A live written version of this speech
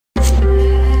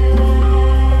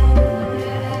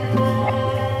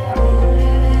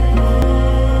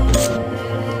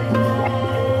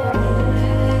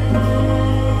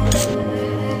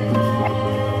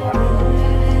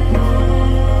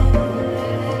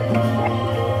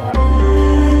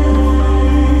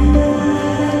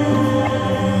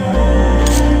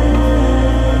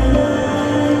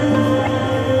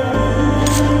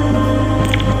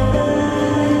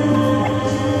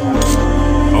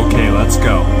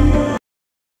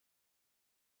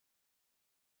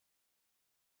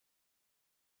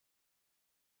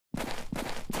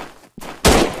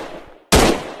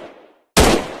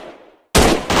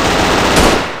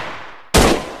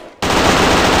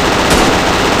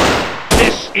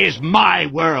is my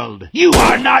world. You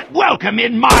are not welcome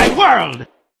in my world.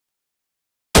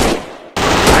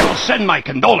 I will send my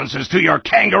condolences to your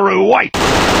kangaroo wife.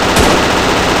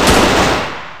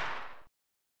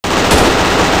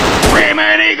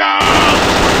 Screaming Eagles!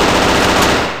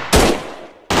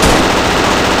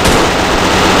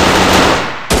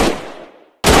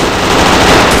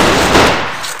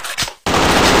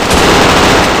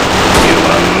 You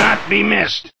will not be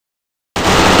missed.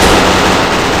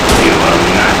 You will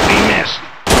not be missed.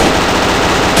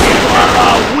 You are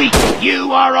all weak.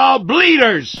 You are all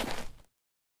bleeders.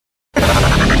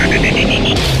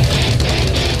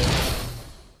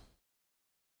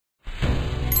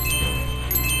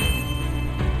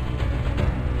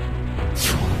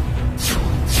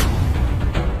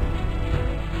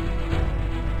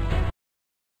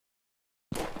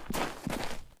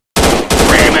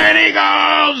 Screaming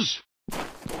Eagles!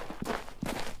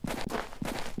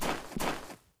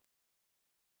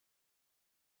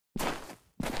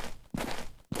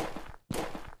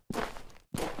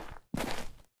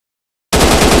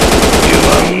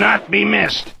 Not be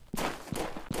missed.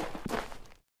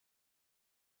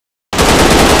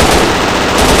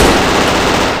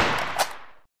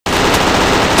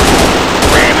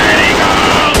 Screaming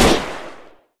Eagles!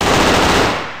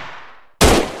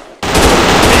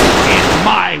 This is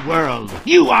my world.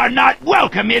 You are not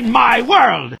welcome in my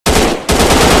world.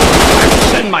 I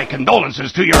will send my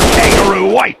condolences to your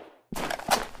kangaroo wife.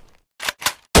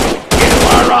 You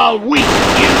are all weak.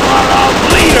 You are all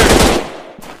bleeders.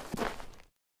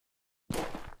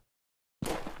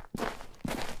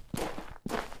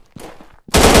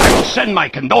 Send my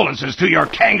condolences to your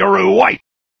kangaroo wife.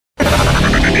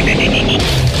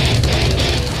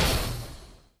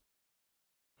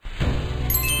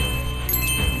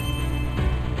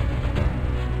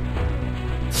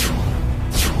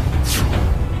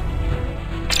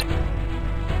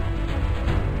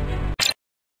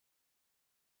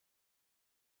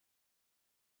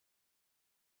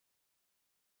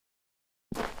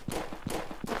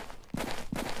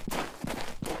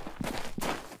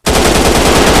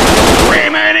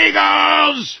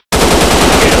 Eagles!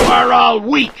 You are all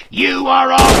weak. You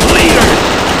are all bleeders.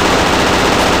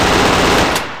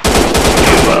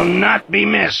 You will not be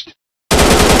missed.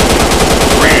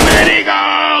 Screaming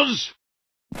Eagles!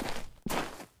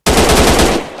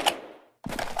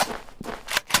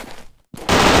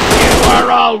 You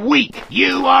are all weak.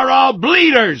 You are all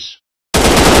bleeders.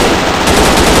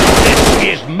 This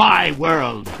is my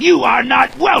world. You are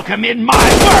not welcome in my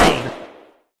world.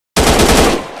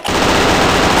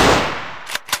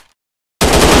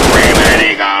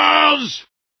 Eagles!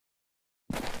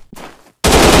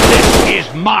 This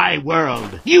is my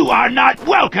world. You are not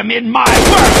welcome in my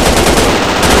world.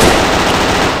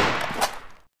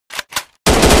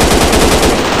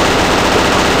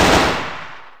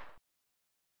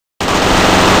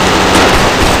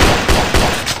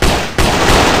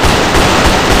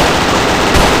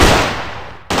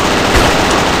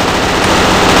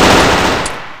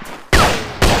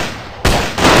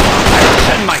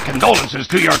 Condolences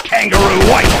to your kangaroo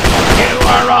wife. You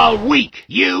are all weak.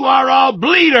 You are all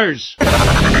bleeders.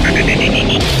 Screaming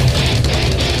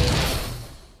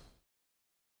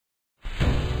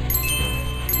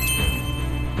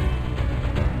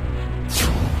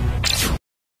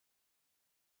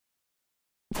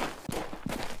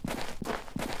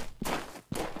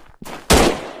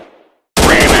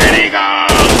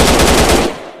Eagles!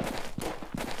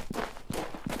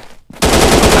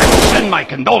 My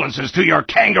condolences to your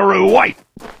kangaroo wife.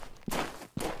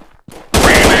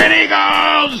 Screaming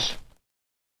Eagles!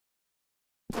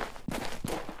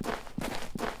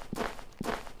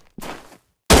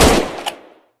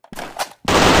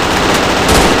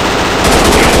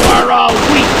 You are all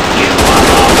weak. You are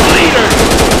all bleeders.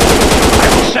 I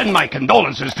will send my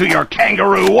condolences to your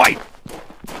kangaroo wife.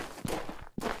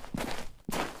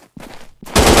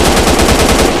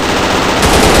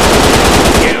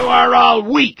 You are all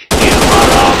weak. You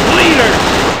are all bleeders.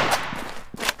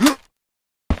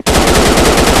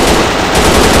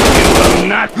 You will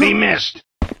not be missed.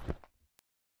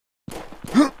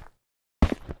 You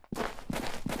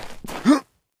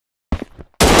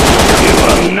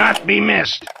will not be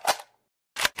missed.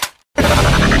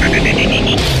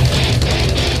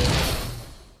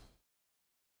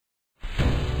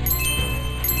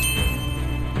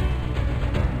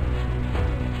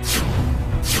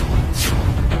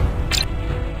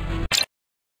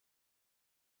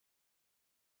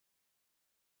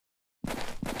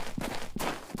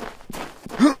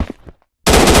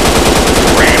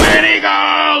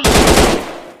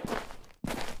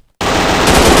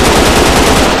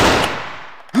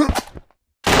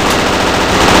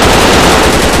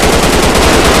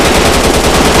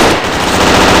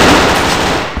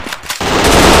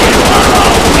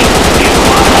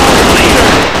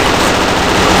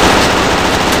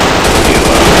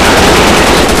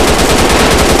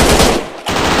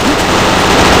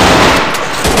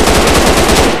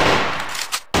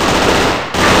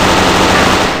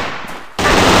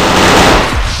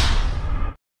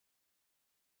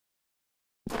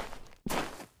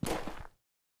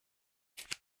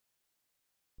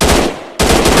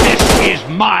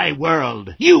 my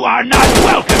world. You are not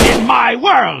welcome in my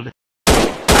world.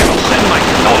 I will send my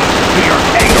condolences to your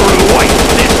kangaroo wife.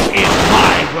 This is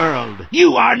my world.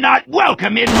 You are not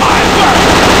welcome in my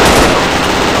world.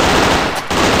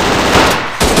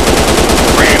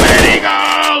 Screaming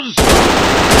Eagles!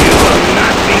 You will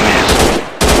not be missed.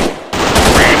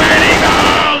 Screaming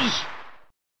Eagles!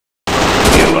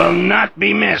 You will not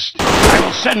be missed. I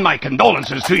will send my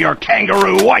condolences to your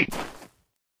kangaroo wife.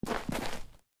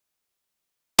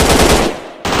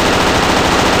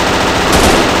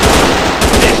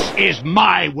 This is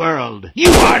my world.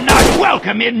 You are not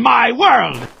welcome in my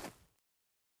world.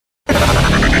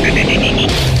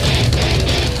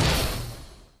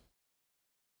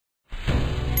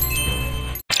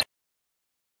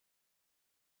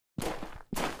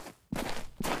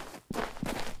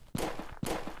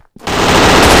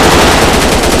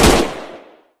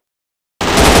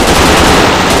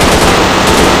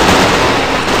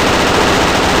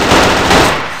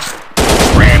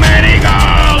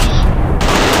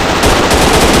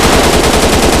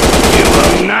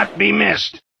 Be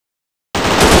missed. You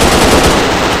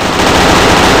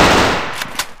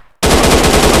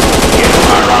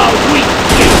are all weak.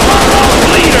 You are all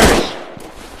bleeders.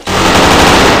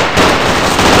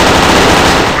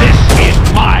 This is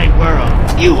my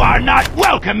world. You are not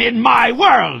welcome in my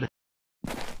world.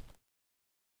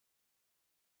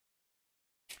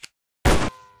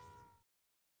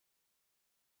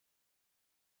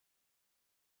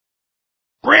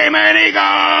 Screaming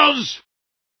Eagles!